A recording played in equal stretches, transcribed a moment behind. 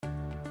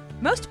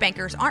Most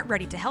bankers aren't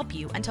ready to help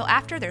you until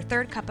after their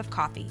third cup of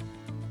coffee.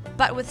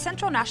 But with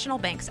Central National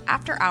Bank's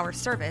after-hours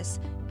service,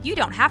 you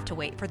don't have to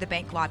wait for the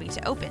bank lobby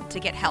to open to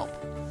get help.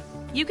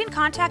 You can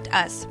contact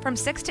us from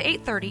 6 to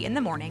 8:30 in the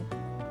morning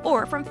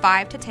or from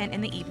 5 to 10 in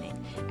the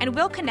evening, and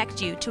we'll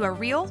connect you to a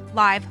real,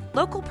 live,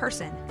 local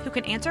person who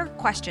can answer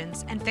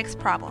questions and fix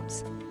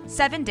problems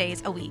 7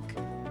 days a week.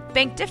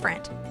 Bank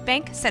different.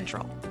 Bank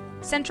Central.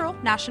 Central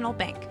National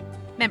Bank.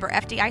 Member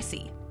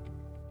FDIC.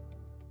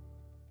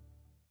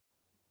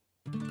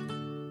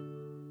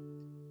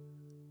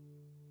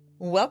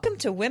 Welcome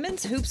to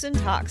Women's Hoops and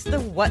Talks, the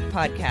What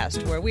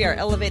podcast, where we are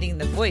elevating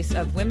the voice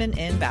of women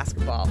in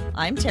basketball.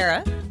 I'm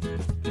Tara.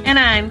 And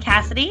I'm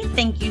Cassidy.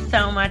 Thank you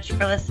so much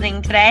for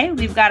listening today.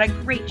 We've got a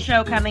great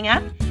show coming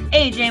up.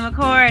 AJ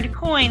McCord,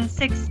 Coin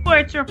 6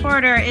 sports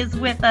reporter, is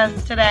with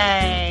us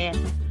today.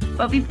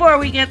 But before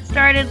we get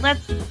started,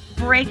 let's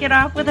break it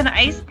off with an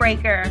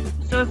icebreaker.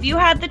 So if you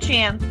had the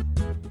chance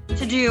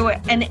to do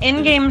an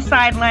in-game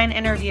sideline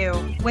interview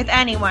with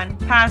anyone,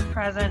 past,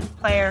 present,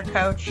 player,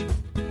 coach,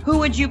 who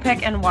would you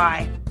pick and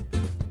why?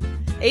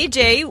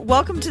 AJ,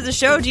 welcome to the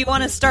show. Do you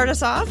want to start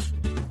us off?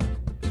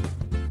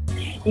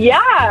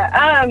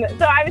 Yeah.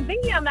 So I was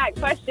thinking on that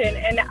question,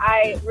 and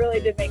I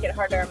really did make it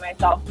harder on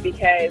myself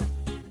because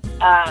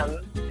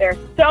there are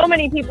so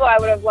many people I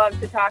would have loved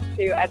to talk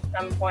to at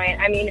some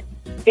point. I mean,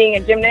 being a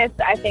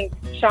gymnast, I think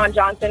Sean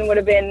Johnson would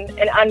have been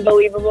an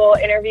unbelievable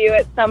interview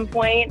at some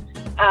point.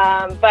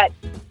 But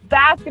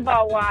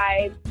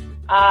basketball-wise,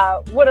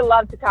 would have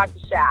loved to talk to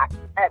Shaq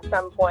at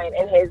some point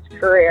in his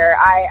career.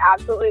 I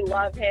absolutely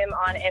love him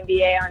on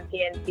NBA on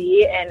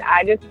TNT, and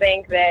I just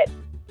think that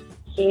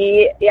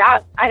I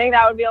think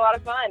that would be a lot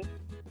of fun.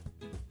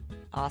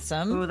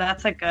 Awesome. Ooh,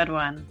 that's a good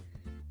one.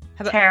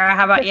 Tara,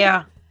 how about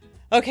you?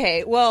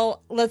 Okay,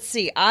 well, let's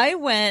see. I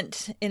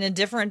went in a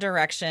different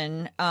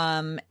direction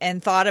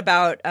and thought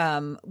about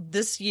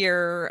this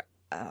year.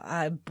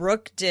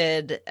 Brooke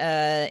did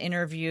an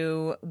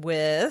interview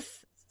with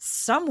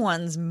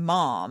someone's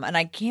mom, and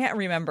I can't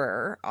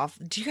remember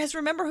Do you guys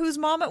remember whose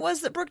mom it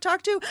was that Brooke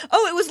talked to?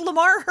 Oh, it was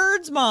Lamar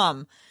Hurd's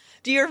mom.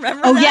 Do you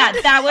remember that? Yeah,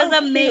 that was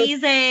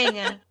amazing.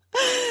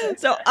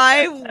 So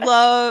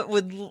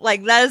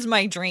that is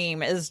my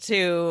dream, is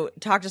to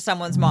talk to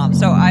someone's mom.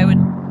 So I would,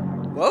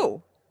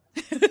 whoa.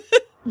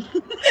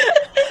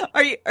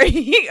 Are you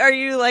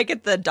like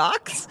at the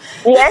docks?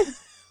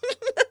 Yes.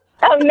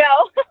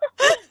 No.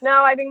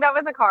 No, I think that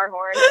was a car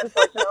horn,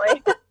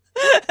 unfortunately.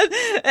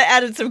 It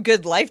added some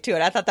good life to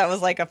it. I thought that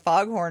was like a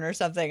foghorn or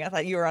something. I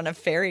thought you were on a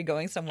ferry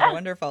going somewhere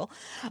wonderful.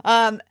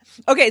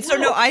 Okay, so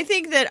no, I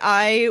think that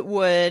I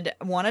would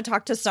want to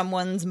talk to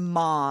someone's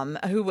mom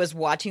who was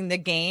watching the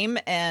game,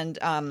 and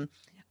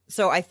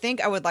so I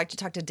think I would like to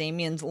talk to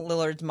Damian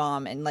Lillard's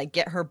mom and like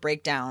get her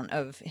breakdown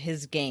of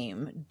his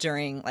game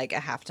during like a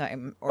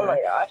halftime or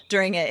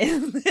during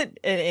an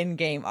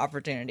in-game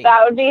opportunity.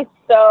 That would be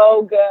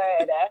so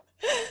good.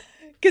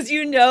 Because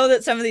you know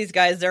that some of these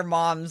guys, their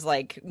moms,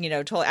 like,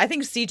 totally. I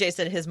think CJ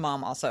said his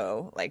mom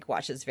also, like,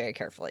 watches very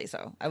carefully.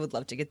 So I would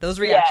love to get those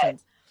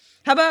reactions.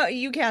 Yes. How about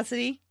you,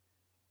 Cassidy?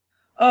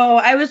 Oh,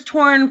 I was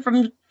torn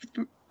from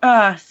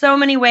so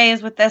many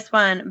ways with this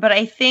one. But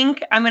I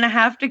think I'm going to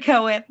have to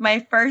go with my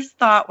first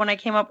thought when I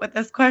came up with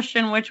this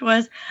question, which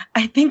was,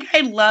 I think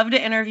I'd love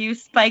to interview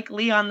Spike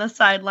Lee on the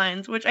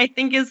sidelines, which I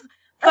think is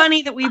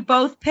funny that we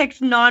both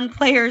picked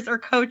non-players or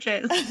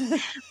coaches,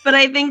 but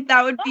I think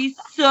that would be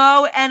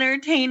so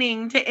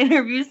entertaining to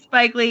interview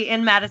Spike Lee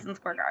in Madison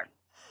Square Garden.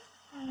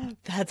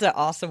 That's an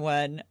awesome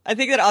one. I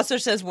think that also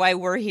says why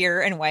we're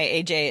here and why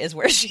AJ is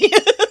where she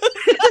is.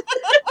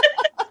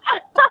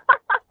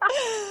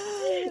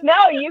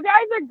 No, you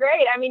guys are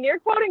great. I mean, you're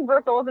quoting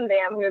Brooke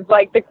Olzendam, who's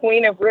like the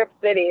queen of Rip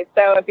City.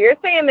 So if you're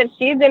saying that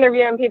she's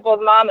interviewing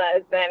people's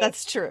mamas, then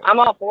that's true. I'm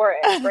all for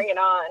it. Bring it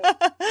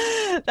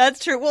on.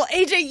 That's true. Well,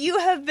 AJ, you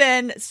have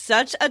been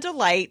such a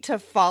delight to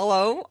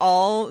follow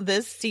all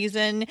this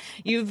season.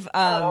 You've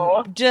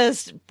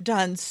just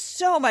done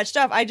so much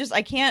stuff. I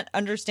can't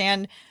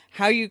understand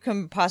how you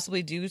can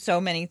possibly do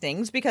so many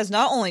things, because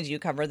not only do you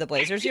cover the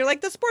Blazers, you're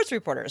like the sports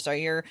reporter. So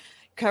you're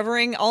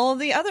covering all of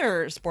the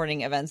other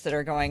sporting events that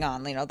are going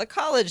on, the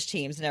college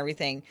teams and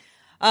everything.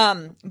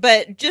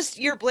 But just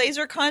your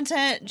Blazer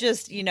content,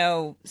 just,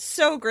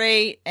 so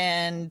great.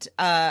 And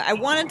I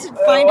wanted to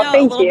find out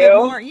a little bit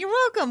more. You're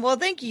welcome. Well,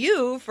 thank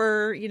you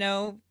for,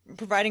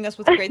 providing us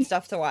with great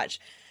stuff to watch.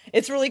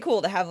 It's really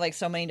cool to have like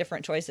so many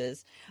different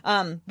choices.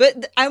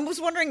 But I was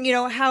wondering,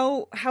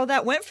 how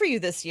that went for you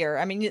this year.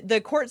 I mean,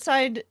 the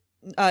courtside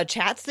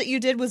chats that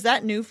you did, was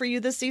that new for you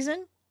this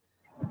season?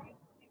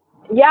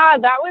 Yeah,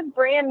 that was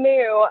brand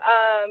new.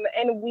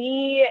 And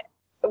we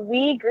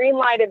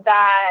greenlighted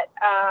that,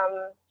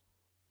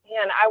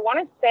 I want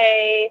to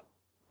say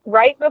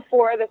right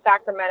before the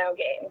Sacramento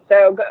game.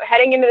 So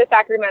heading into the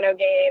Sacramento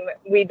game,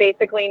 we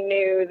basically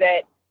knew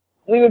that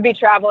we would be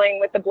traveling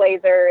with the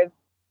Blazers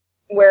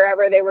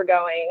wherever they were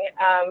going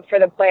for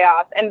the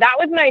playoffs. And that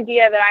was an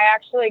idea that I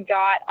actually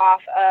got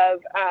off of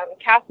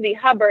Cassidy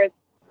Hubbard's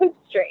Hoop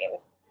Stream,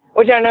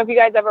 which I don't know if you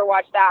guys ever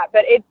watched that,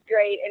 but it's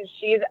great. And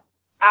she's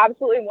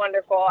absolutely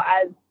wonderful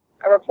as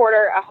a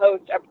reporter, a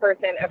host, a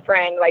person, a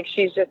friend. Like,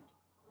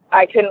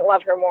 I couldn't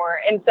love her more.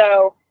 And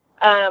so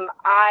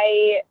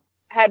I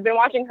had been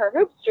watching her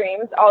hoop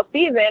streams all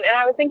season, and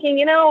I was thinking,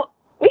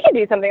 we could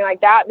do something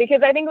like that,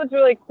 because I think what's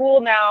really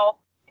cool now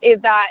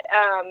is that,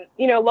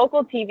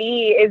 local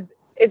TV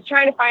is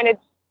trying to find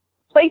its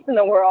place in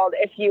the world,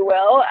 if you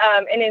will.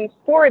 And in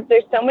sports,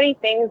 there's so many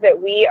things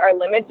that we are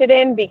limited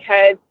in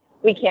because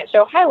we can't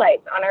show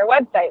highlights on our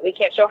website. We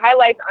can't show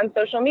highlights on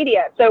social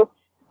media. So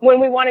when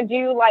we want to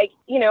do, like,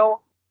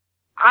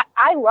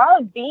 I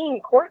love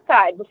being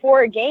courtside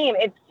before a game.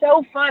 It's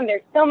so fun.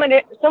 There's so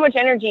much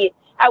energy.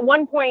 At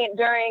one point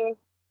during,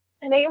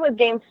 I think it was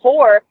game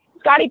 4,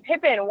 Scottie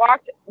Pippen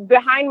walked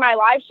behind my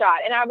live shot,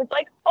 and I was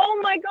like, oh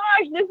my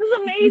gosh, this is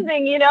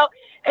amazing,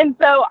 And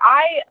so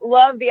I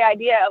love the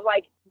idea of,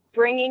 like,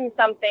 bringing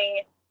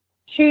something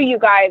to you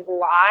guys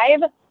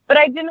live, but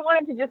I didn't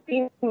want it to just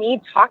be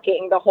me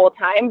talking the whole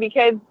time,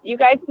 because you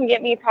guys can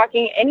get me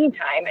talking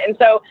anytime. And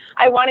so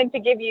I wanted to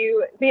give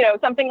you,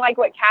 something like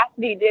what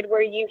Cassidy did,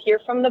 where you hear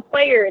from the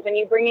players and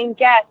you bring in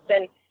guests.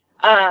 And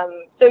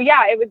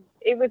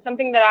it was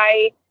something that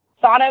I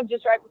thought of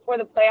just right before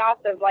the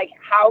playoffs of, like,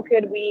 how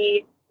could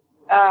we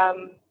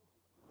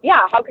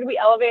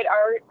elevate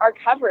our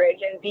coverage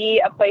and be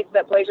a place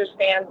that Blazers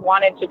fans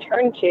wanted to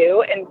turn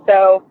to. And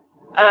so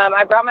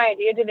I brought my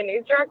idea to the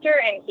news director,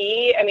 and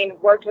he,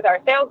 worked with our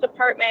sales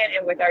department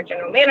and with our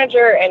general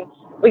manager, and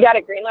we got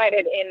it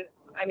greenlighted in,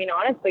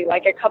 honestly,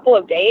 like a couple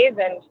of days.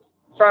 And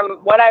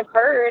from what I've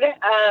heard,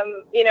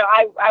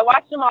 I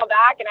watched them all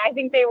back, and I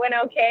think they went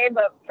okay,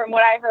 but from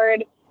what I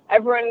heard,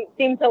 everyone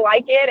seemed to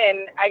like it,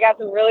 and I got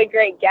some really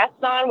great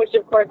guests on, which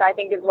of course I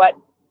think is what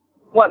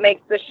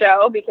makes the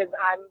show, because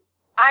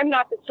I'm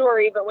not the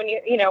story, but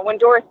when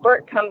Doris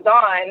Burke comes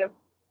on,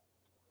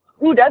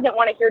 who doesn't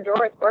want to hear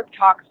Doris Burke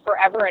talk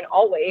forever and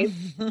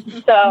always?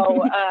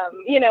 So,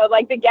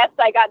 like, the guests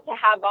I got to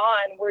have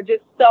on were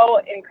just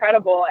so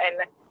incredible. And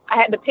I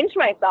had to pinch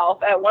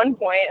myself at one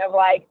point of,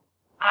 like,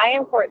 I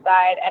am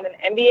courtside at an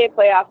NBA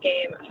playoff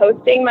game,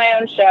 hosting my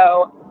own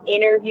show,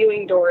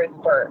 interviewing Doris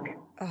Burke.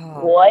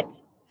 Oh, what?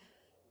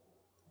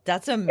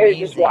 That's amazing. It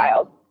was just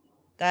wild.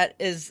 That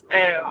is. I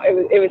don't know.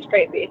 It was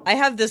crazy. I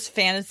have this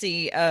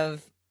fantasy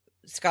of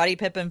Scottie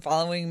Pippen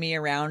following me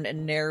around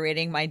and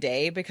narrating my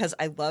day, because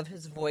I love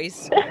his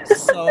voice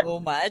so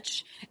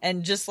much,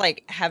 and just,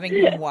 like, having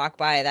him walk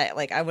by, that,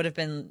 like, I would have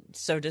been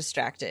so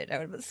distracted. I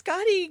would have been,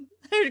 Scottie,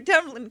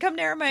 come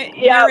narrate my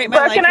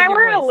Brooke life and I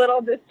were voice. a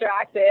little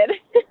distracted.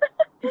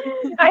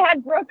 I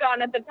had Brooke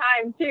on at the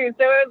time too,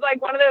 so it was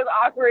like one of those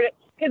awkward,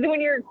 because when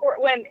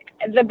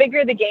the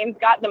bigger the games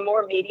got, the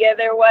more media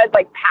there was,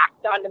 like,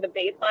 packed onto the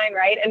baseline,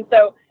 right? And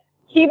so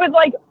he was,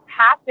 like,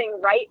 passing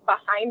right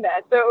behind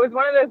us. So it was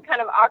one of those kind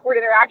of awkward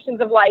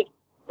interactions of, like,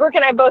 Brooke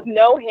and I both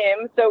know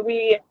him. So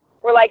we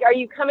were like, are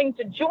you coming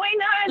to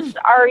join us?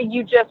 Are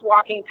you just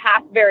walking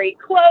past very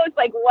close?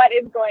 Like, what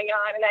is going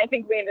on? And I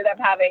think we ended up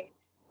having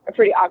a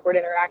pretty awkward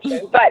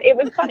interaction, but it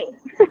was funny.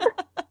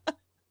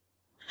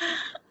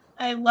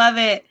 I love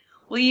it.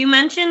 Well, you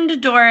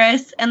mentioned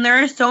Doris, and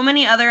there are so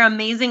many other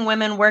amazing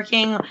women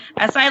working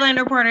as sideline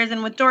reporters,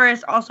 and with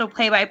Doris also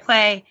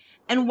play-by-play.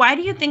 And why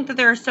do you think that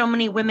there are so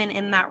many women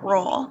in that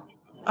role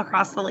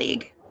across the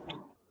league?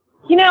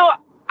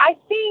 I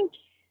think,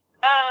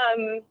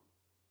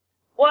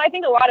 I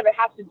think a lot of it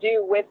has to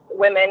do with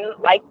women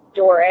like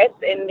Doris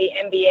in the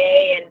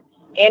NBA, and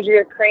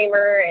Andrea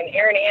Kramer and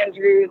Erin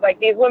Andrews, like,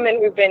 these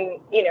women who've been,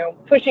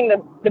 pushing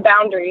the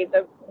boundaries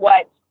of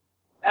what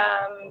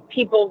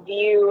people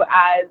view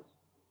as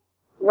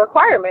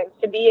requirements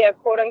to be a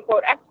quote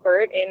unquote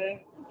expert in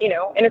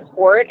a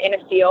sport, in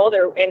a field,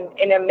 or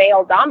in a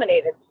male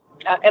dominated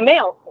a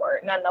male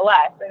sport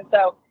nonetheless. And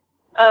so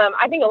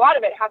I think a lot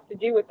of it has to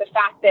do with the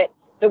fact that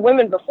the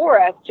women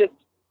before us just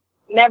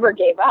never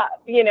gave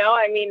up.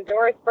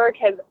 Doris Burke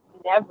has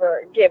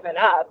never given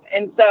up.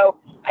 And so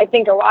I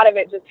think a lot of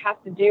it just has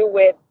to do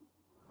with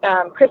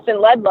Kristen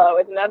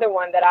Ledlow is another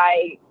one that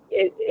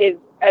is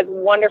as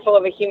wonderful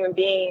of a human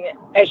being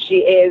as she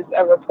is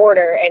a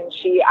reporter. And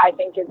she, I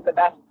think, is the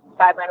best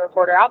sideline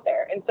reporter out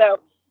there. And so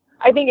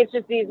I think it's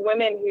just these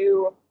women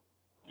who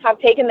have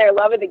taken their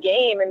love of the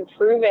game and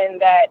proven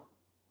that,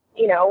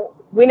 we know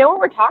what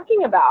we're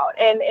talking about.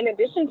 And in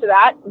addition to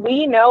that,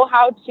 we know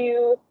how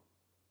to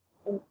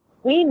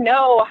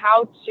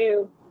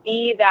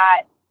be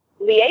that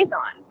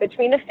liaison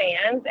between the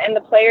fans and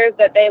the players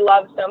that they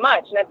love so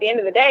much. And at the end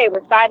of the day,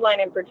 with sideline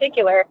in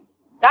particular,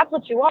 that's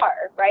what you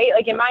are, right?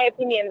 Like, in my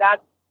opinion,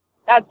 that's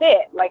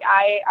it. Like,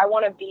 I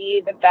want to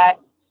be the best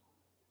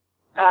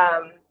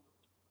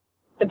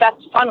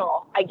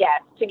funnel, I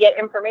guess, to get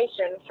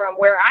information from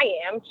where I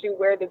am to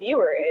where the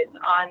viewer is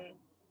on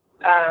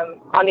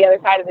the other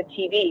side of the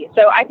TV.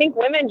 So I think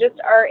women just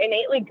are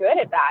innately good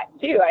at that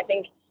too. I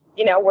think,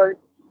 we're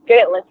good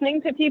at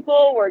listening to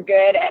people. We're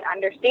good at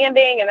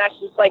understanding. And that's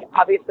just, like,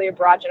 obviously a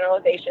broad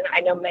generalization.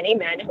 I know many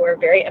men who are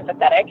very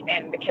empathetic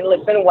and can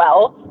listen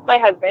well. My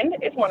husband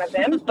is one of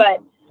them.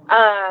 But,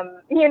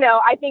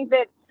 I think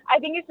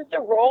it's just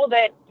a role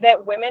that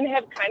women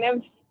have kind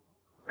of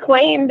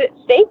claimed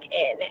stake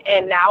in.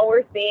 And now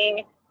we're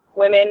seeing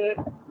women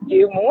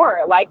do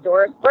more, like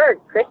Doris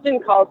Burke. Kristen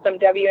calls some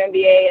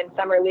WNBA and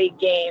Summer League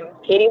games.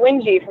 Katie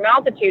Winge from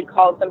Altitude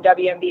calls some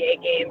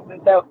WNBA games.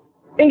 And so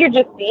I think you're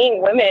just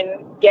seeing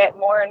women get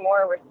more and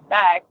more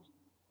respect.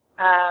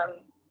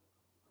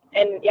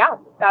 And yeah,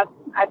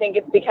 I think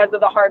it's because of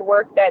the hard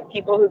work that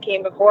people who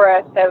came before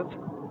us have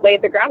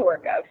laid the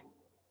groundwork of.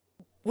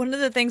 One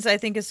of the things I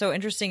think is so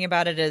interesting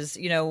about it is,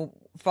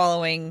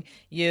 following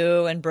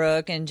you and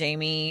Brooke and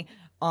Jamie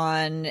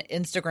on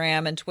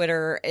Instagram and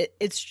Twitter,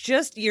 it's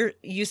just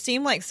you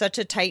seem like such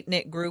a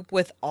tight-knit group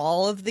with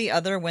all of the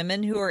other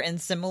women who are in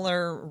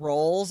similar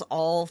roles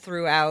all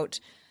throughout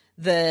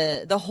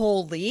the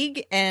whole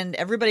league, and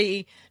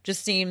everybody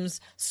just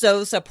seems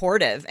so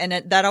supportive, and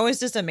that always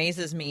just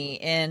amazes me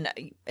in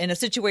a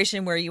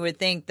situation where you would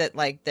think that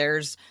like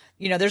there's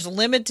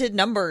limited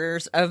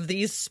numbers of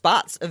these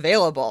spots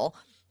available,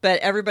 but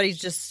everybody's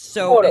just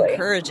so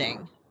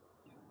encouraging.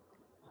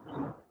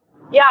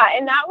 Yeah,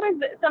 and that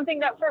was something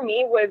that for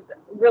me was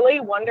really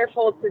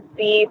wonderful to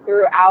see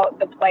throughout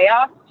the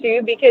playoffs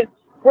too, because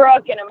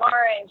Brooke and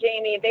Amara and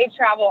Jamie, they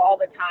travel all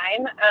the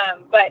time.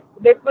 But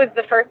this was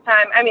the first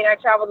time, I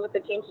traveled with the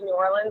team to New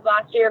Orleans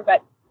last year,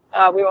 but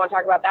we won't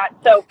talk about that.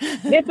 So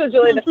this was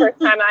really the first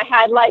time I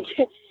had like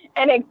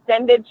an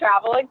extended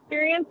travel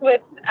experience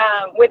with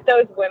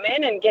those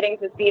women and getting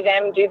to see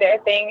them do their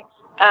thing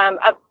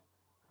up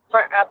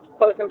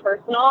close and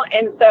personal.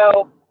 And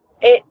so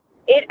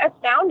it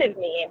astounded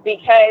me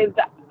because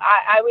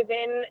I was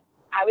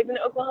in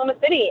Oklahoma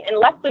City and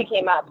Leslie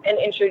came up and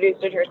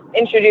introduced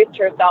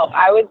herself.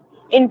 I was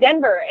in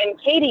Denver and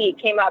Katie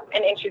came up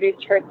and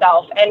introduced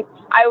herself. And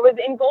I was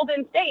in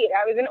Golden State.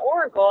 I was in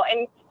Oracle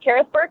and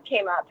Karis Burke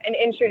came up and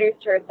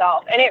introduced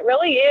herself. And it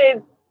really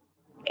is,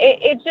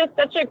 it's just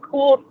such a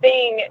cool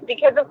thing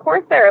because of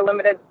course there are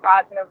limited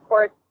spots. And of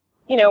course,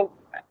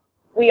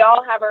 we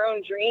all have our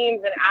own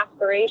dreams and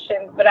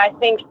aspirations, but I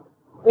think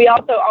we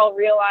also all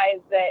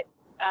realize that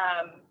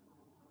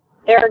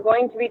there are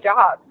going to be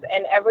jobs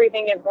and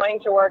everything is going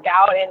to work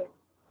out. And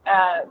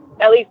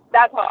at least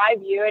that's how I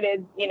view it is,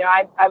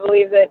 I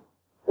believe that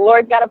the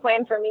Lord's got a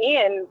plan for me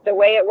and the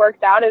way it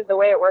works out is the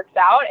way it works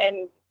out.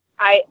 And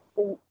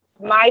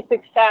my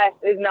success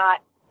is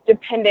not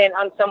dependent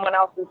on someone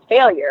else's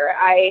failure.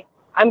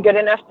 I'm good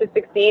enough to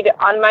succeed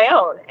on my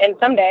own. And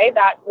someday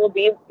that will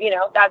be,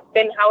 that's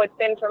been how it's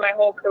been for my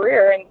whole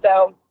career. And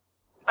so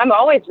I'm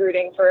always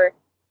rooting for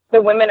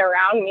the women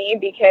around me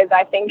because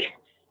I think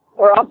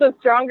we're also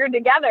stronger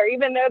together.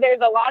 Even though there's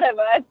a lot of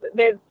us,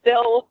 there's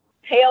still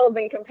pales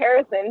in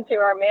comparison to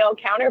our male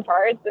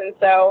counterparts. And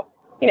so,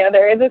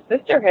 there is a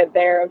sisterhood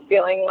there of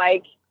feeling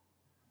like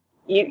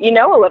you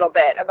know a little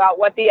bit about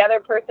what the other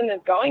person is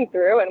going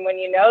through. And when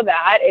you know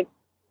that,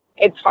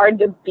 it's hard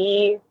to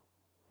be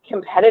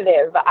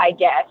competitive, I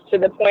guess, to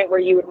the point where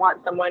you would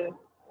want someone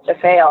to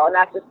fail. And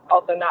that's just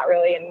also not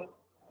really in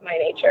my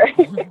nature.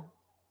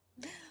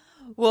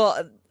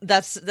 Well,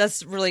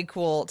 that's really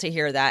cool to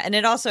hear that. And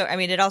it also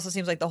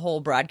seems like the whole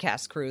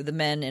broadcast crew, the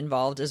men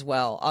involved as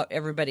well,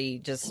 everybody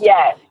just,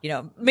 yes.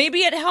 Maybe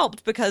it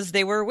helped because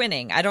they were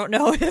winning. I don't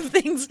know if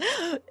things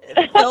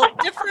felt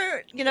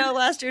different,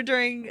 last year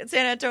during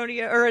San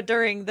Antonio or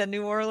during the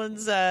New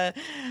Orleans.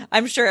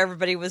 I'm sure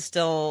everybody was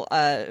still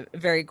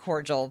very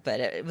cordial, but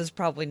it was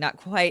probably not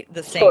quite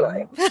the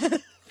same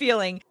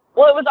feeling.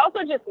 Well, it was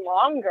also just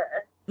longer.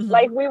 Mm-hmm.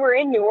 Like we were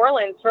in New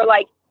Orleans for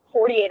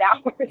 48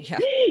 hours, yeah.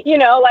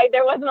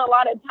 There wasn't a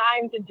lot of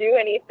time to do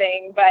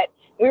anything, but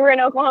we were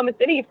in Oklahoma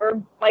City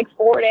for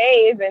 4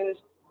 days, and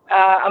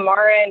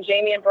Amara and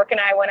Jamie and Brooke and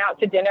I went out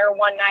to dinner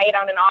one night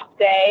on an off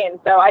day. And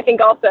so I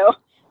think also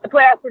the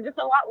playoffs were just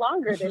a lot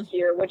longer this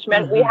year, which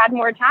meant we had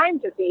more time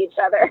to see each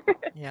other.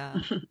 Yeah.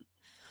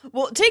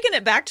 Well, taking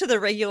it back to the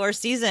regular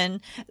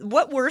season,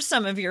 what were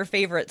some of your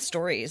favorite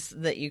stories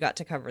that you got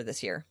to cover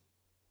this year?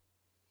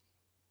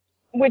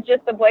 With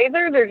just the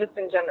Blazers or just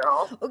in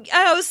general?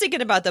 I was thinking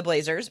about the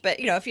Blazers, but,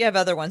 if you have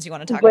other ones you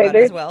want to talk about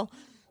as well.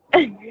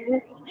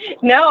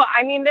 No,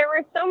 there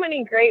were so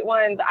many great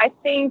ones. I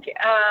think,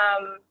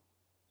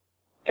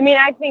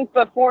 I think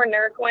before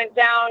Nurk went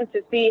down,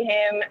 to see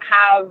him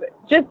have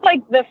just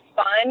the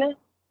fun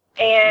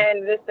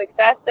and the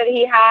success that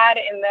he had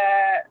in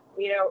the,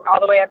 all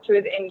the way up to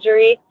his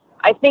injury,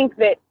 I think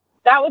that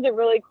was a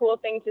really cool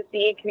thing to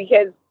see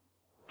because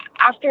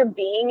after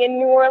being in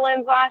New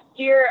Orleans last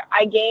year,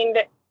 I've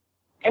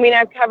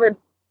covered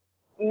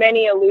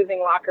many a losing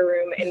locker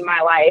room in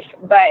my life,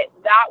 but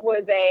that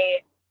was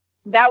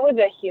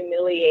a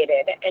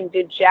humiliated and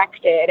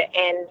dejected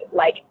and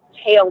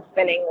tail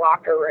spinning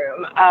locker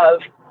room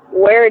of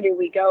where do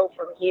we go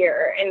from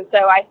here? And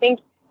so I think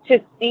to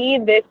see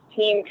this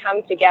team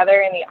come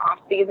together in the off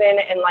season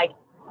and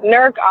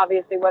Nurk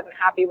obviously wasn't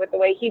happy with the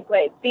way he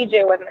played.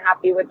 CJ wasn't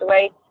happy with the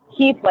way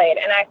he played.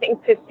 And I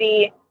think to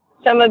see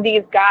some of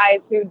these guys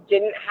who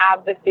didn't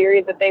have the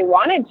series that they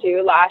wanted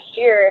to last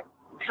year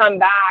come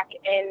back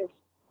and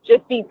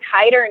just be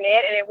tighter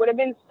knit. And it would have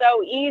been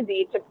so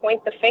easy to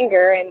point the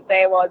finger and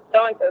say, well, it's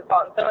so-and-so's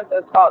fault and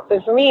so-and-so's fault.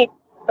 So for me,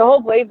 the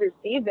whole Blazers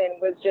season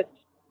was just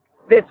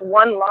this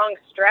one long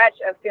stretch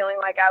of feeling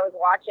like I was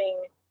watching,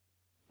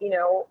 you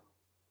know,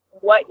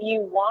 what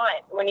you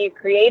want when you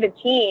create a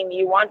team.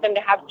 You want them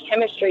to have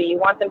chemistry. You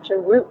want them to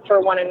root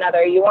for one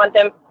another. You want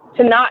them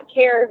to not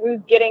care who's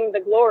getting the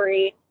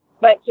glory,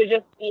 but to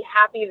just be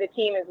happy the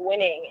team is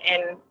winning.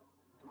 And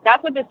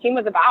that's what this team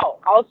was about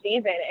all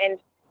season. And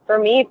for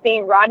me,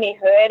 seeing Rodney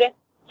Hood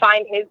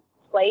find his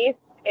place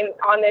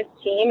on this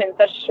team in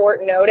such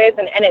short notice,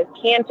 and his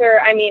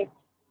canter, I mean,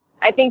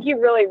 I think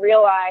you really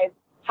realize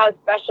how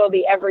special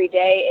the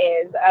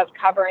everyday is of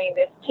covering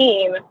this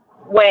team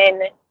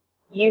when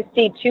you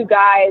see two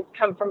guys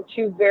come from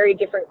two very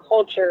different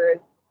cultures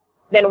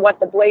than what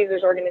the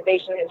Blazers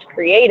organization has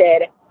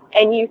created.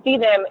 And you see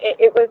them,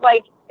 it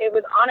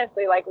was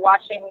honestly like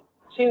watching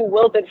two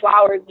wilted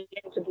flowers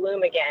begin to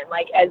bloom again,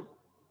 like as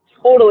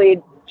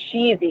totally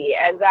cheesy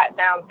as that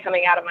sounds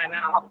coming out of my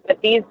mouth.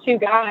 But these two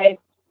guys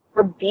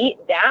were beat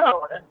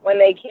down when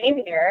they came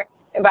here.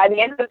 And by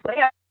the end of the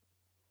playoffs,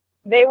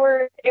 they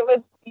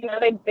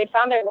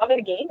found their love of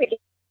the game again.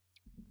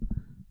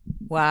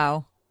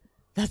 Wow.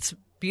 That's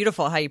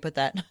beautiful how you put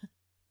that.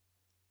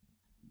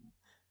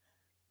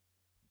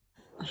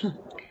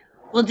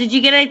 Well, did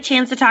you get a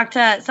chance to talk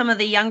to some of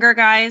the younger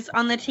guys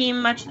on the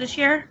team much this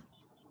year?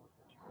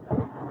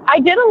 I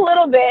did a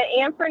little bit.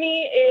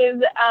 Anthony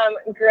is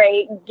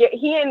great.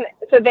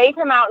 So they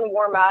come out and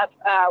warm up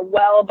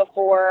well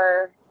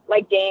before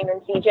like Dame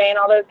and CJ and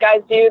all those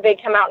guys do. They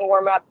come out and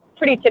warm up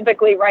pretty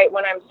typically right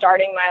when I'm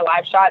starting my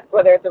live shots,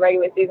 whether it's a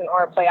regular season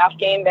or a playoff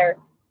game. They're,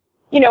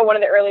 you know, one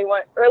of the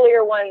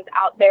earlier ones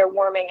out there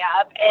warming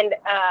up, and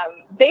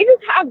they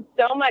just have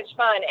so much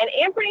fun. And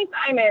Anthony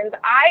Simons,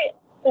 I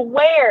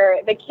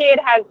swear the kid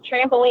has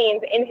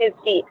trampolines in his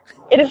feet.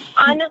 It is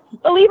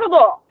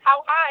unbelievable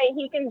how high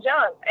he can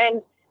jump.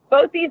 And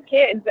both these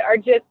kids are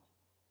just,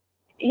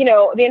 you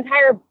know, the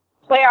entire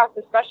playoffs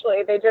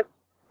especially, they just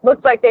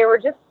looked like they were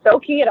just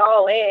soaking it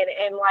all in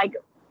and like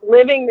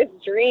living this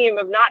dream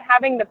of not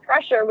having the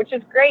pressure, which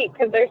is great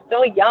because they're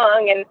still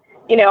young. And,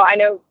 you know, I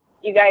know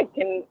you guys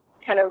can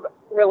kind of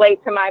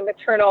relate to my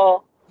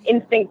maternal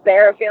instincts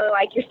there of feeling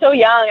like you're so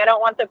young. I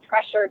don't want the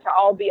pressure to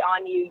all be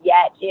on you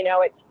yet. You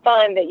know, it's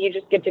fun that you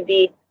just get to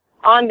be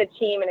on the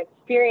team and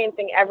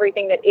experiencing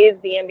everything that is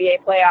the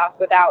NBA playoffs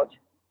without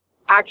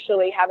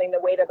actually having the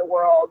weight of the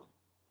world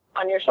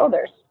on your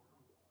shoulders.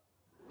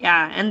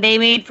 Yeah, and they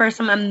made for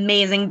some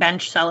amazing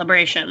bench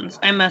celebrations,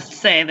 I must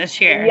say, this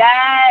year.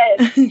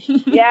 Yes,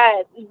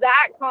 yes.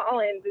 Zach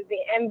Collins is the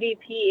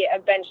MVP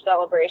of bench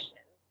celebrations.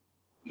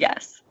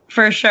 Yes,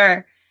 for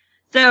sure.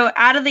 So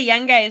out of the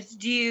young guys,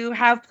 do you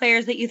have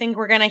players that you think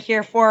we're going to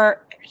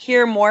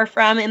hear more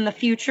from in the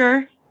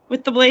future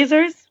with the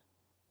Blazers?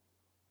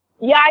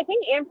 Yeah, I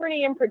think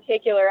Anthony in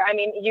particular. I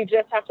mean, you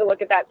just have to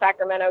look at that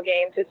Sacramento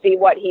game to see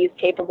what he's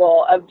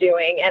capable of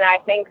doing. And I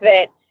think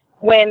that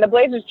when the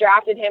Blazers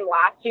drafted him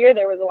last year,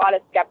 there was a lot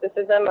of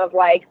skepticism of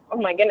like,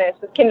 oh my goodness,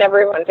 this kid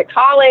never went to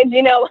college.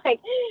 You know, like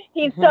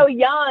he's so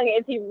young.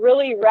 Is he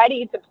really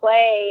ready to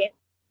play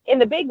in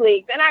the big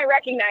leagues? And I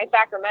recognize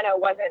Sacramento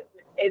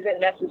isn't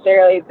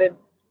necessarily the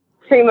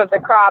cream of the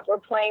crop or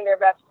playing their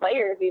best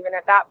players even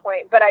at that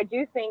point. But I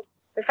do think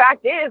the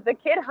fact is the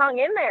kid hung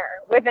in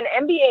there with an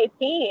NBA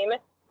team,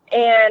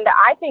 and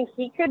I think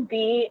he could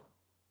do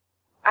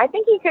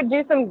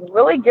some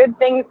really good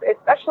things,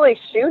 especially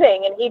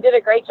shooting. And he did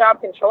a great job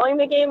controlling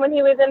the game when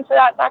he was into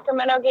that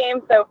Sacramento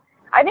game. So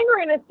I think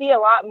we're going to see a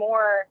lot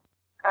more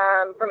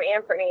from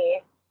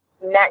Anthony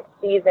next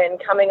season,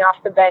 coming off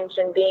the bench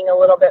and being a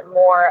little bit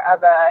more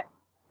of a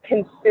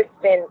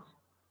consistent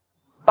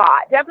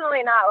spot.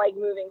 Definitely not like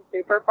moving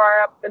super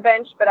far up the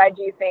bench, but I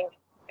do think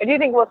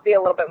we'll see a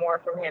little bit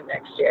more from him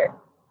next year.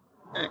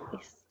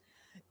 Nice.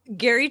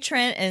 Gary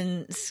Trent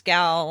and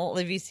Scal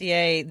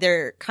Lavissiere,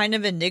 they're kind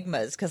of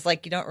enigmas because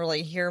like you don't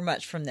really hear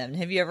much from them.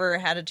 Have you ever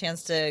had a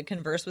chance to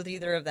converse with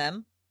either of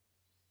them?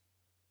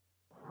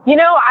 You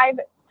know, I've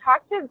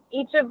talked to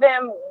each of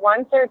them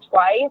once or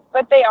twice,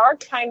 but they are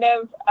kind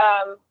of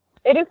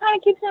they do kind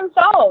of keep to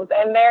themselves,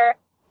 and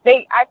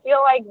I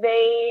feel like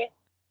they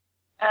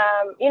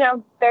you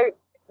know,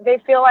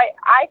 I feel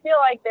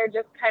like they're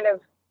just kind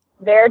of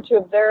there to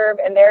observe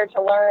and there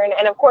to learn.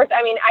 And of course,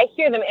 I mean, I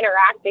hear them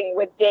interacting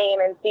with Dame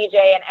and CJ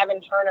and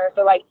Evan Turner.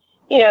 So like,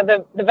 you know,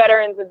 the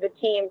veterans of the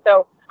team.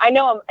 So I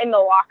know in the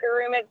locker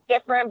room it's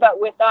different, but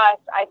with us,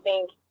 I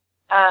think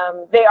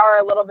they are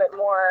a little bit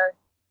more,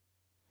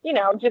 you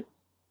know, just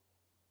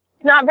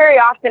not very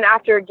often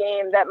after a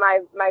game that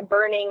my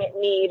burning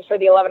need for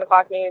the 11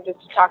 o'clock news is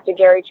to talk to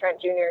Gary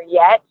Trent Jr.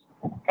 yet.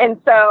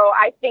 And so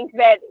I think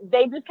that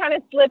they just kind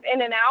of slip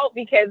in and out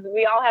because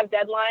we all have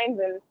deadlines,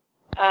 and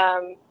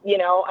you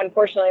know,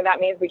 unfortunately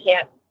that means we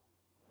can't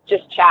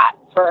just chat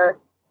for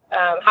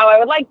how I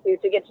would like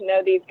to get to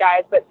know these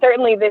guys. But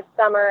certainly this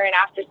summer and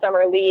after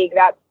summer league,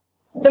 that's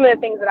some of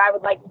the things that I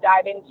would like to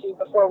dive into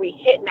before we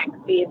hit next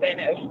season,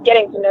 of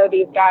getting to know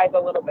these guys a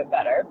little bit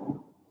better.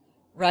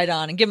 Right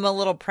on, and give them a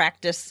little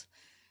practice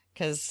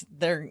because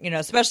they're,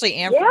 especially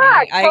Anthony.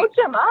 Yeah, coach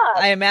him up.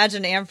 I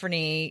imagine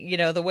Anthony,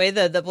 the way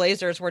the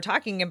Blazers were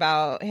talking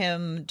about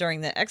him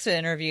during the exit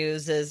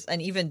interviews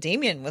and even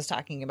Damian was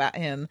talking about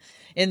him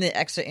in the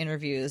exit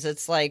interviews.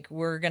 It's like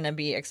we're going to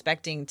be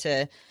expecting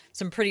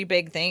some pretty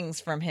big things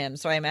from him.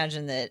 So I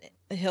imagine that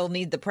he'll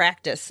need the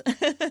practice.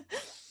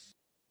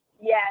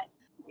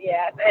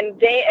 Yes. And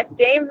if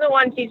Dame's the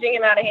one teaching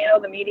him how to handle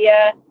the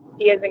media,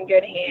 he is in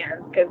good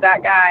hands, because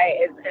that guy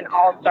is an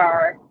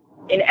all-star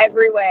in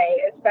every way,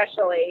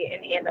 especially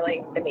in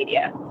handling the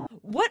media.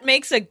 What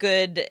makes a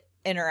good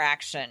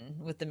interaction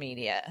with the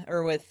media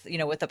or with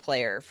a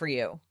player for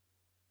you?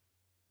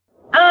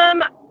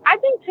 I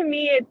think to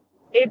me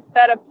it's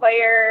that a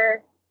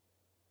player,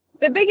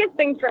 the biggest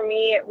thing for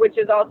me, which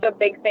is also a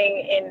big thing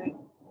in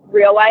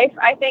real life,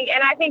 I think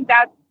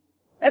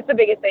that's the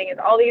biggest thing, is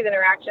all these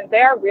interactions,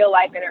 they are real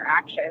life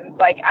interactions.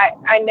 Like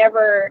I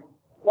never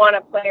want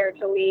a player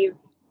to leave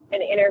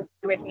an interview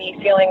with me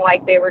feeling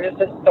like they were just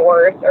a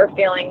source, or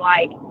feeling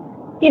like,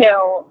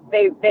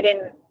 they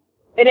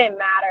didn't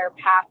matter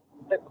past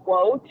the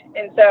quote.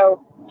 And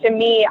so to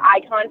me,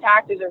 eye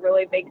contact is a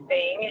really big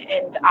thing.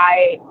 And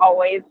I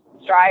always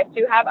strive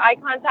to have eye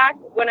contact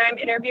when I'm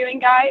interviewing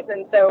guys.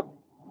 And so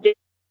it's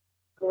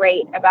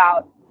great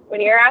about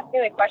when you're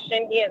asking the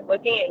question, he is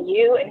looking at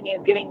you and he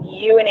is giving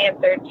you an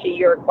answer to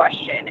your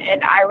question.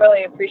 And I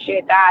really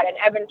appreciate that. And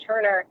Evan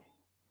Turner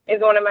is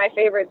one of my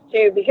favorites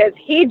too, because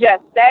he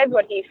just says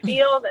what he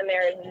feels and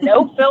there is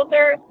no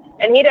filter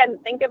and he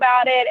doesn't think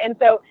about it. And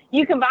so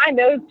you combine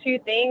those two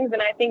things,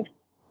 and I think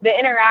the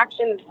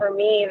interactions for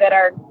me that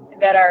are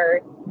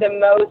the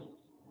most,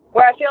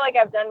 where I feel like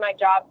I've done my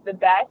job the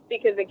best,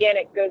 because again,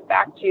 it goes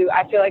back to,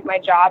 I feel like my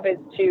job is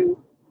to,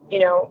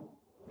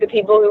 the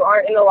people who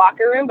aren't in the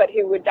locker room, but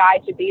who would die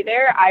to be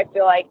there. I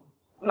feel like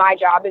my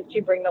job is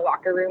to bring the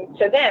locker room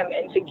to them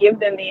and to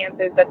give them the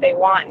answers that they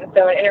want. And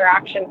so an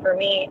interaction for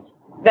me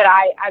that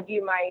I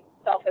view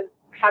myself as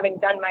having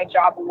done my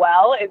job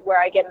well is where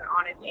I get an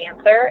honest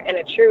answer and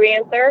a true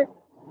answer.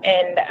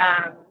 And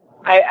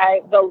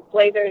the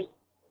Blazers,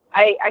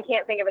 I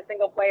can't think of a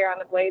single player on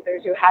the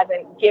Blazers who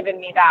hasn't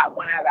given me that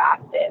when I've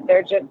asked it.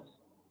 They're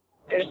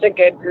just a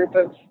good group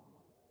of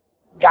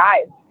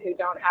guys who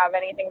don't have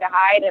anything to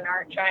hide and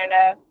aren't trying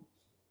to,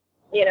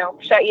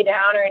 shut you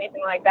down or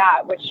anything like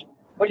that, which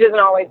isn't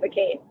always the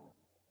case.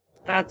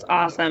 That's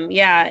awesome.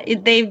 Yeah,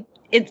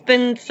 it's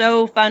been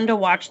so fun to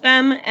watch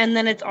them, and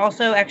then it's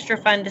also extra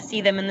fun to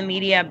see them in the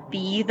media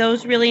be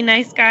those really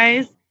nice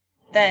guys.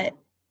 That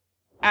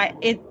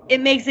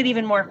it makes it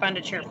even more fun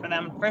to cheer for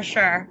them, for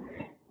sure.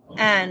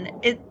 And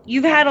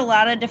you've had a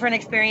lot of different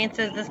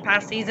experiences this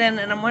past season,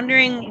 and I'm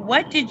wondering,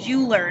 what did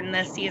you learn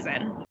this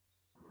season?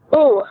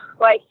 Oh,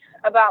 like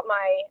about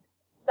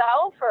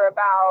myself or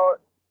about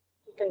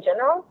just in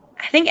general?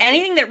 I think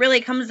anything that really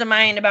comes to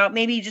mind about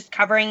maybe just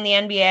covering the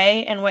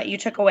NBA and what you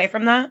took away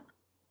from that.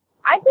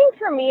 I think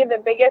for me,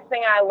 the biggest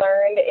thing I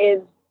learned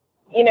is,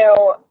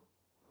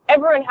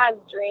 everyone has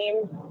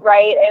dreams,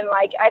 right? And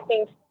I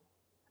think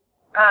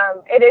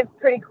it is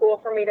pretty cool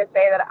for me to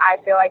say that I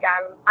feel like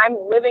I'm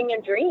living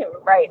a dream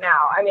right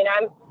now. I mean,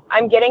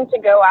 I'm getting to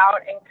go out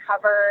and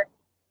cover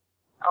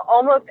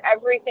almost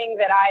everything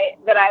that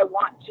I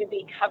want to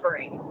be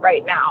covering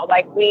right now.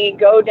 Like, we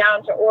go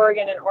down to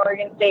Oregon and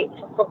Oregon State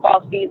for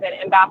football season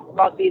and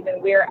basketball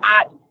season. We're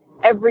at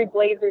every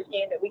Blazers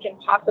game that we can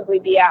possibly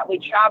be at. We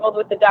traveled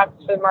with the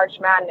Ducks for March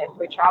Madness.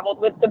 We traveled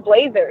with the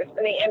Blazers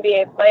in the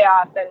NBA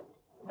playoffs. And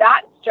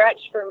that stretch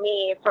for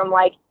me from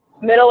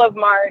middle of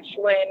March,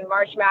 when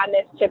March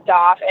Madness tipped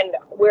off, and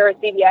we're a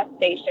CBS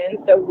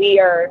station, so we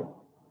are,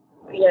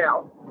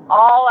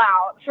 all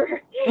out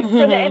for the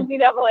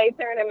NCAA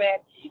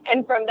tournament.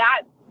 And from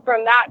that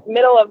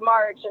middle of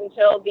March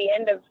until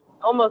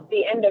almost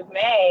the end of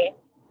May,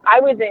 I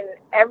was in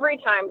every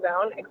time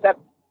zone except,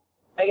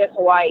 I guess,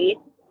 Hawaii.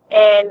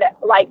 And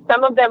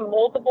some of them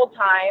multiple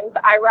times.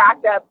 I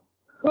racked up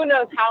who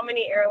knows how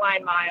many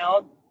airline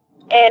miles,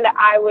 and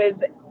I was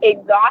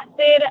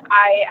exhausted.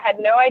 I had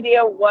no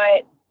idea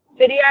what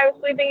city I was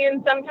sleeping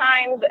in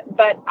sometimes,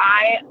 but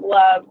I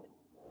loved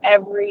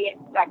every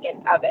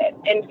second of it.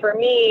 And for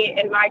me,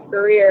 in my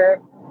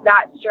career,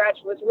 that stretch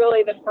was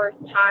really the first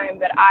time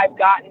that I've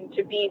gotten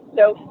to be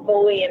so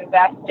fully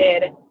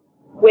invested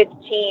with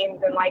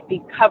teams and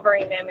be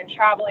covering them and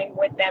traveling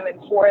with them and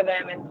for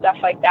them and stuff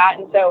like that.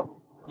 And so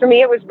for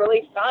me, it was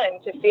really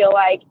fun to feel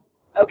like,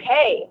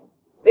 okay,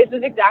 this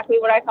is exactly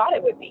what I thought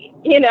it would be.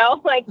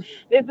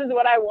 This is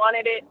what I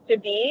wanted it to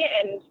be,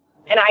 and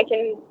I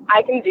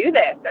can do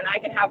this, and I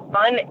can have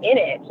fun in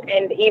it.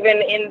 And even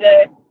in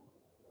the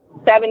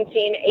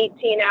 17,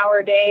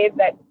 18-hour days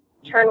that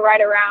turn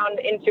right around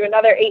into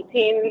another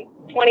 18,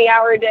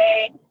 20-hour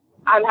day,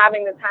 I'm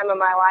having the time of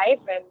my life.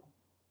 And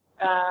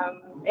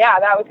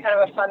that was kind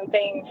of a fun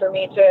thing for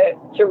me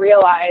to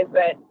realize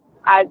that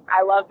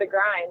I love the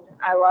grind.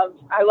 I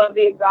love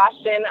the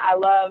exhaustion. I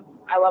love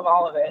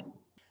all of it.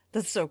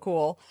 That's so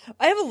cool.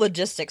 I have a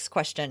logistics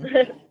question.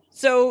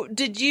 So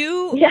did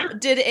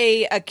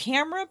a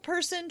camera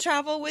person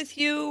travel with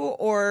you,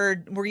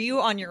 or were you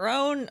on your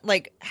own?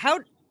 How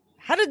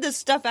how did this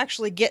stuff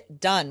actually get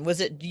done?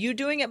 Was it you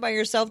doing it by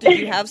yourself? Did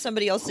you have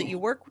somebody else that you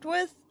worked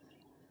with?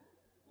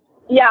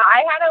 Yeah,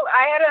 I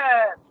had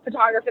a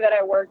photographer that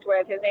I worked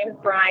with. His name's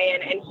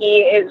Brian, and he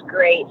is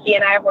great. He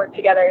and I have worked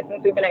together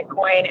since we've been at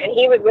Coin, and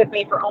he was with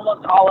me for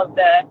almost all of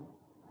the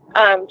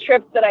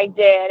trips that I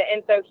did.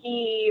 And so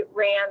he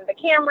ran the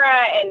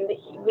camera, and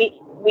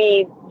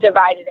we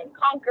divided and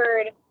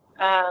conquered.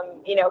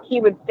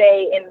 He would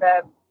stay in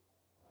the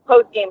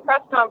post-game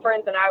press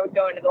conference, and I would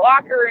go into the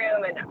locker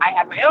room, and I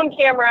had my own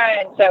camera,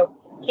 and so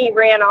he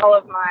ran all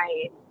of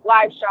my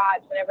live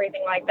shots and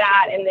everything like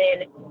that. And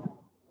then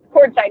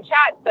Courtside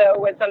Chat, though,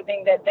 was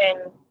something that then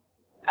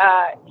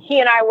he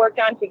and I worked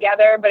on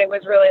together, but it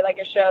was really like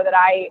a show that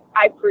I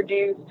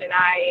produced and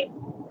I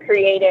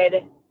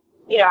created.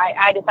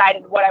 I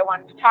decided what I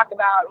wanted to talk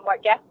about and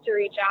what guests to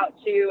reach out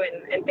to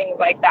and things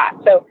like that.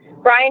 So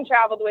Brian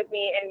traveled with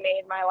me and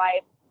made my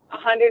life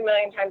 100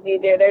 million times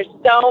easier. There's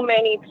so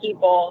many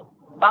people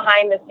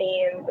behind the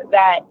scenes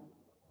that,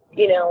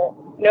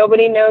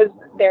 nobody knows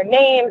their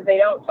names. They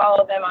don't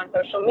follow them on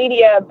social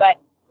media, but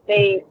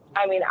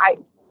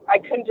I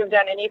couldn't have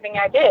done anything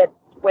I did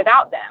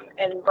without them.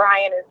 And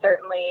Brian is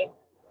certainly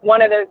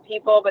one of those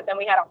people. But then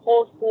we had a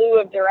whole slew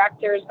of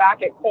directors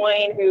back at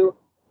Coin who,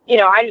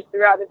 I just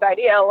threw out this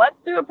idea, let's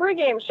do a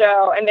pregame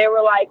show. And they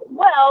were like,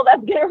 well,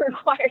 that's going to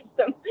require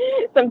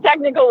some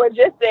technical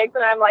logistics.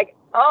 And I'm like,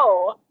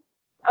 oh,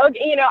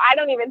 okay. I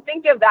don't even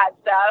think of that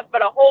stuff.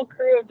 But a whole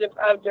crew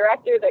of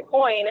directors at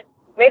Coin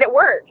made it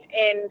work.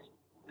 And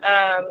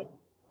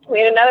we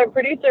had another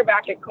producer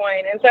back at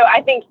Coin. And so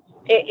I think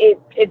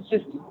it's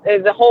just,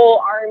 there's a whole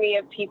army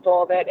of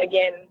people that,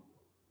 again,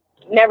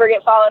 never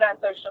get followed on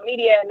social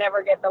media,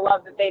 never get the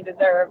love that they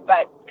deserve,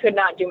 but could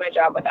not do my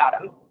job without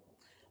them.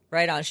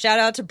 Right on. Shout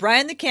out to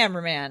Brian the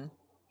cameraman.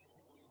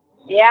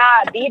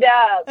 Yeah,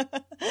 B-dub.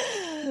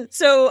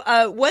 So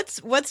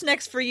what's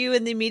next for you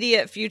in the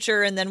immediate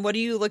future? And then what are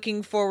you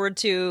looking forward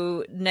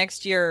to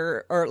next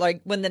year, or like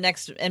when the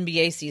next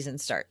NBA season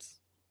starts?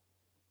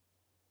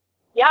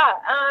 Yeah,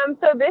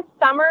 so this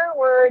summer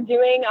we're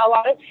doing a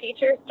lot of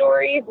feature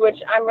stories, which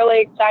I'm really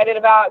excited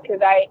about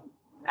because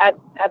at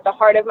the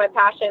heart of my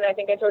passion, I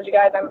think I told you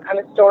guys, I'm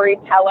a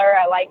storyteller.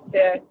 I like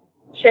to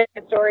share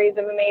stories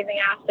of amazing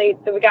athletes.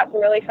 So we got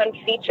some really fun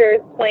features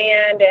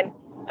planned, and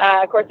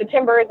of course the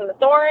Timbers and the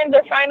Thorns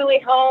are finally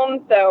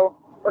home, so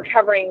we're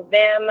covering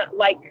them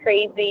like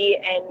crazy.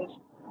 And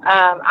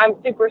I'm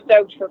super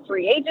stoked for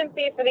free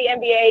agency for the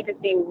NBA to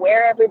see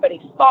where everybody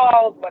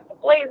falls, what the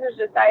Blazers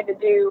decide to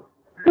do,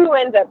 who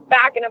ends up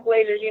back in a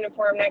Blazers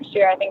uniform next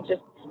year. I think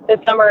just this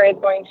summer is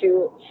going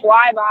to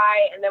fly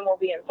by, and then we'll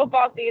be in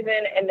football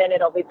season, and then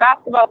it'll be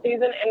basketball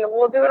season, and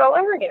we'll do it all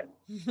over again.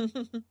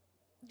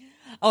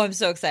 Oh, I'm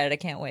so excited. I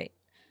can't wait.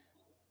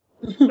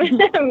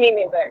 Me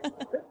neither.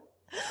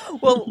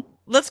 Well,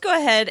 let's go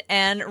ahead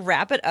and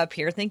wrap it up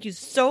here. Thank you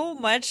so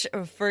much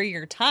for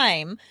your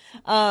time.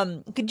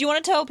 Could you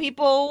want to tell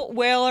people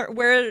where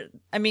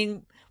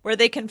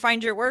they can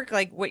find your work,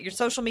 like what your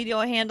social media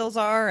handles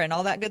are and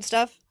all that good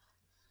stuff?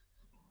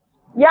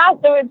 Yeah,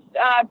 so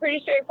it's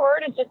pretty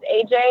straightforward. It's just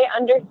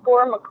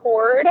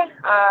AJ_McCord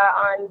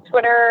on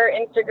Twitter,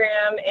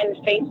 Instagram, and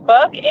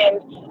Facebook.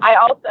 And I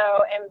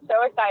also am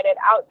so excited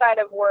outside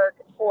of work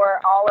for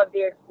all of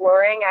the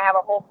exploring. I have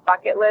a whole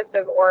bucket list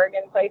of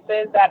Oregon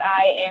places that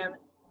I am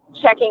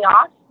checking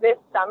off this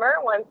summer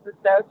once the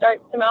snow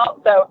starts to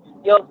melt. So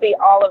you'll see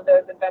all of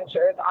those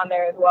adventures on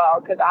there as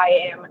well, because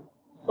I am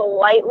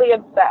slightly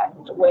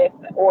obsessed with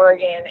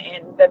Oregon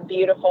and the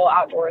beautiful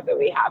outdoors that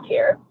we have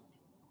here.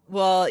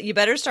 Well, you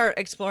better start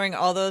exploring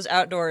all those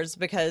outdoors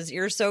because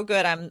you're so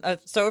good. I'm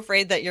so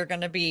afraid that you're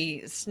going to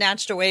be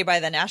snatched away by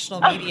the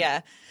national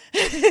media.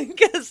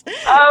 Because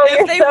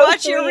if they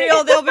watch your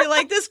reel, they'll be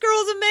like, this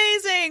girl's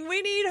amazing.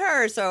 We need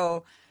her.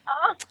 So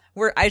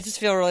I just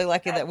feel really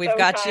lucky that we've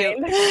got you.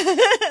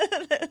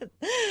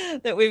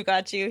 That we've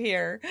got you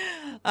here.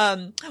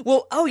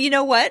 You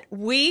know what?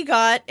 We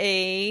got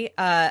a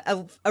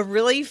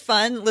really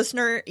fun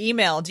listener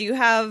email. Do you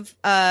have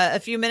a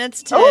few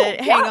minutes to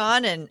hang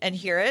on and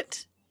hear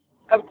it?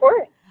 Of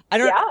course. I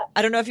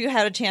don't know if you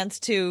had a chance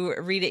to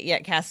read it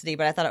yet, Cassidy,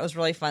 but I thought it was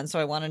really fun, so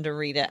I wanted to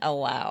read it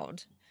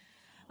aloud.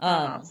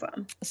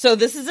 Awesome. So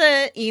this is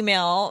an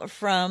email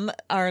from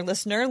our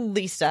listener,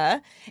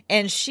 Lisa,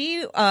 and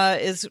she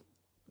is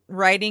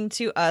writing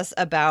to us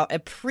about a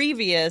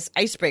previous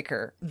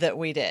icebreaker that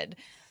we did.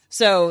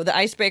 So the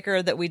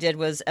icebreaker that we did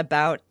was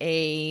about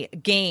a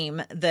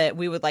game that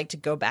we would like to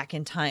go back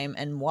in time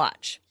and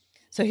watch.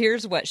 So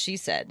here's what she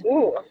said.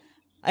 Ooh.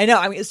 I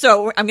know.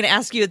 So I'm going to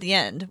ask you at the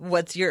end,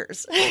 what's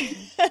yours?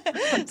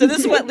 So this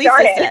is what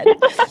Lisa said.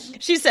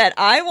 She said,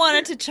 I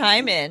wanted to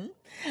chime in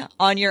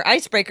on your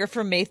icebreaker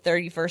from May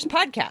 31st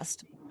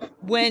podcast.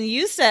 When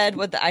you said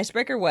what the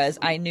icebreaker was,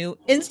 I knew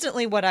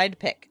instantly what I'd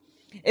pick.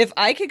 If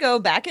I could go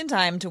back in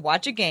time to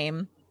watch a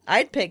game,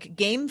 I'd pick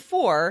Game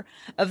 4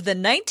 of the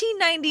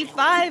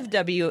 1995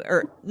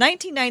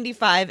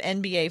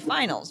 NBA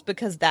Finals,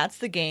 because that's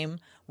the game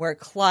where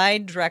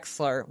Clyde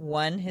Drexler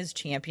won his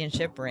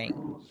championship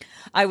ring.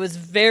 I was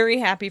very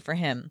happy for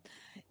him.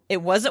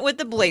 It wasn't with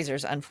the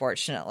Blazers,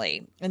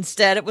 unfortunately.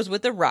 Instead, it was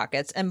with the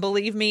Rockets. And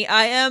believe me,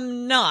 I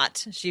am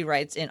not, she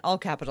writes in all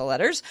capital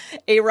letters,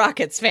 a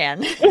Rockets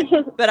fan.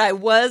 But I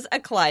was a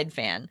Clyde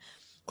fan.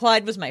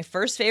 Clyde was my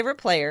first favorite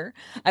player.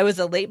 I was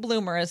a late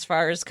bloomer as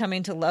far as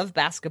coming to love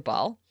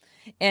basketball.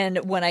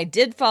 And when I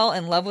did fall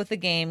in love with the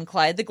game,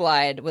 Clyde the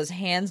Glide was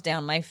hands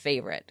down my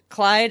favorite.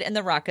 Clyde and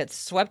the Rockets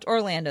swept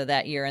Orlando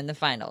that year in the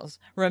finals.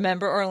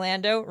 Remember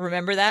Orlando?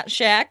 Remember that,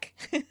 Shaq?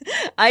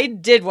 I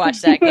did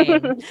watch that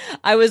game.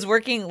 I was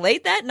working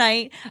late that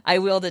night. I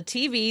wheeled a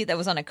TV that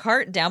was on a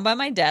cart down by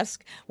my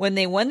desk. When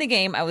they won the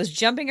game, I was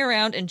jumping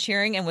around and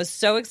cheering and was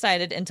so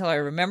excited until I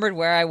remembered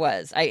where I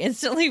was. I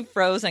instantly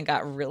froze and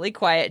got really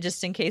quiet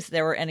just in case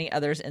there were any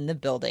others in the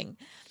building.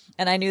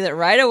 And I knew that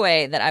right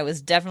away that I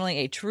was definitely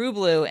a true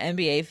blue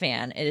NBA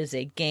fan. It is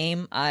a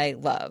game I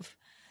love.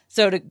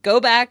 So to go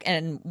back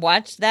and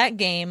watch that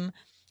game,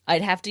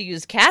 I'd have to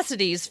use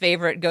Cassidy's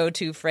favorite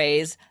go-to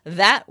phrase,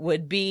 "That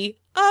would be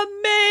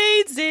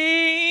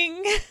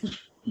amazing."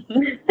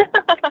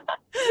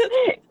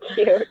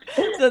 Cute.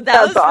 So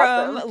that was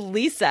awesome. From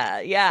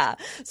Lisa. Yeah.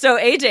 So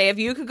AJ, if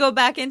you could go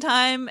back in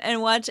time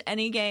and watch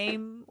any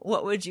game,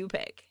 what would you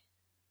pick?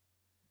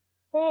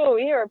 Oh,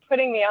 you are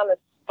putting me on the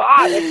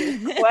spot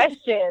with these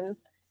questions.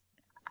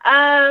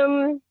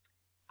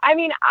 I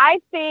mean,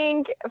 I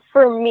think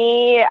for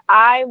me,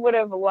 I would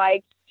have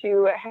liked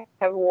to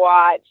have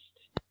watched.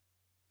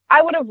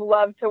 I would have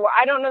loved to.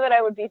 I don't know that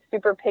I would be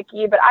super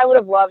picky, but I would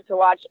have loved to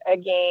watch a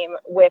game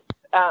with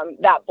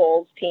that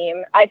Bulls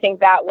team. I think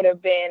that would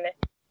have been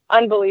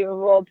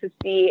unbelievable to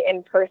see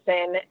in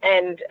person,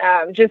 and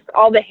just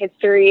all the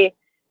history,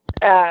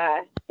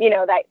 that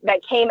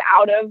came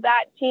out of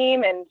that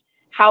team, and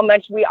how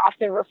much we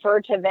often refer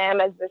to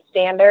them as the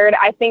standard.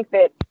 I think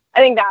that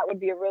would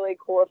be a really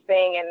cool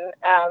thing. And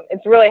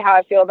it's really how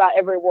I feel about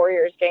every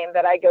Warriors game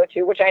that I go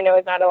to, which I know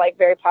is not a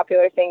very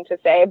popular thing to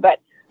say, but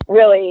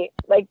really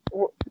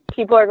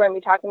people are going to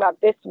be talking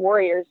about this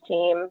Warriors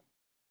team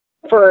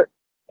for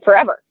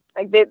forever,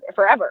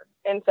 forever.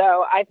 And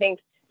so I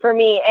think for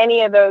me,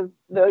 any of those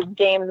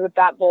games with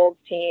that Bulls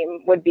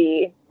team would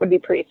be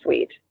pretty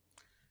sweet.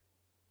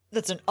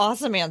 That's an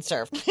awesome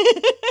answer.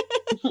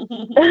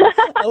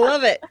 I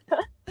love it.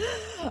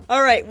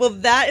 All right. Well,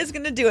 that is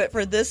going to do it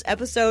for this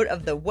episode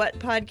of the What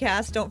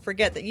Podcast. Don't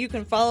forget that you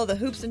can follow the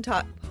Hoops and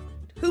Talks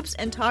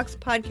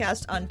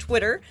podcast on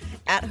Twitter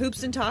at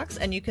Hoops and Talks,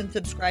 and you can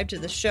subscribe to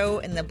the show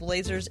in the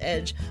Blazers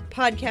Edge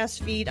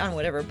podcast feed on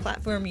whatever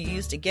platform you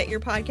use to get your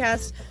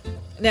podcasts.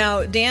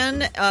 Now,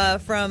 Dan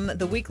from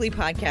the weekly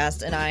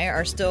podcast and I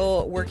are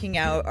still working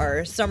out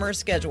our summer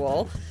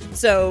schedule.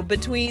 So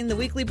between the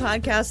weekly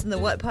podcast and the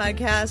What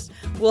Podcast,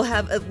 we'll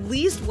have at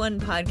least one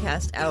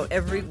podcast out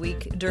every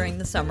week during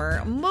the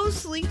summer,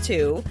 mostly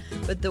two.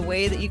 But the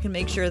way that you can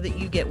make sure that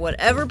you get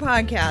whatever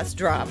podcast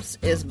drops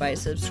is by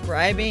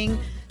subscribing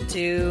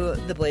to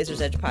the Blazers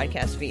Edge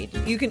podcast feed.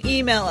 You can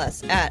email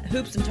us at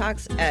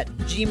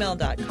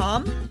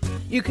hoopsandtalks@gmail.com.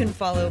 You can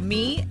follow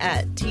me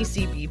at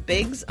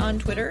TCBBiggs on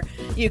Twitter.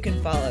 You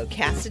can follow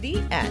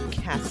Cassidy at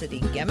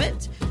Cassidy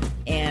Gemmett.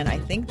 And I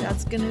think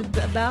that's going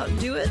to about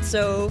do it.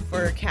 So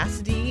for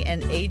Cassidy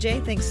and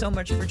AJ, thanks so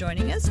much for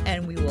joining us,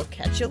 and we will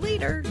catch you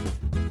later.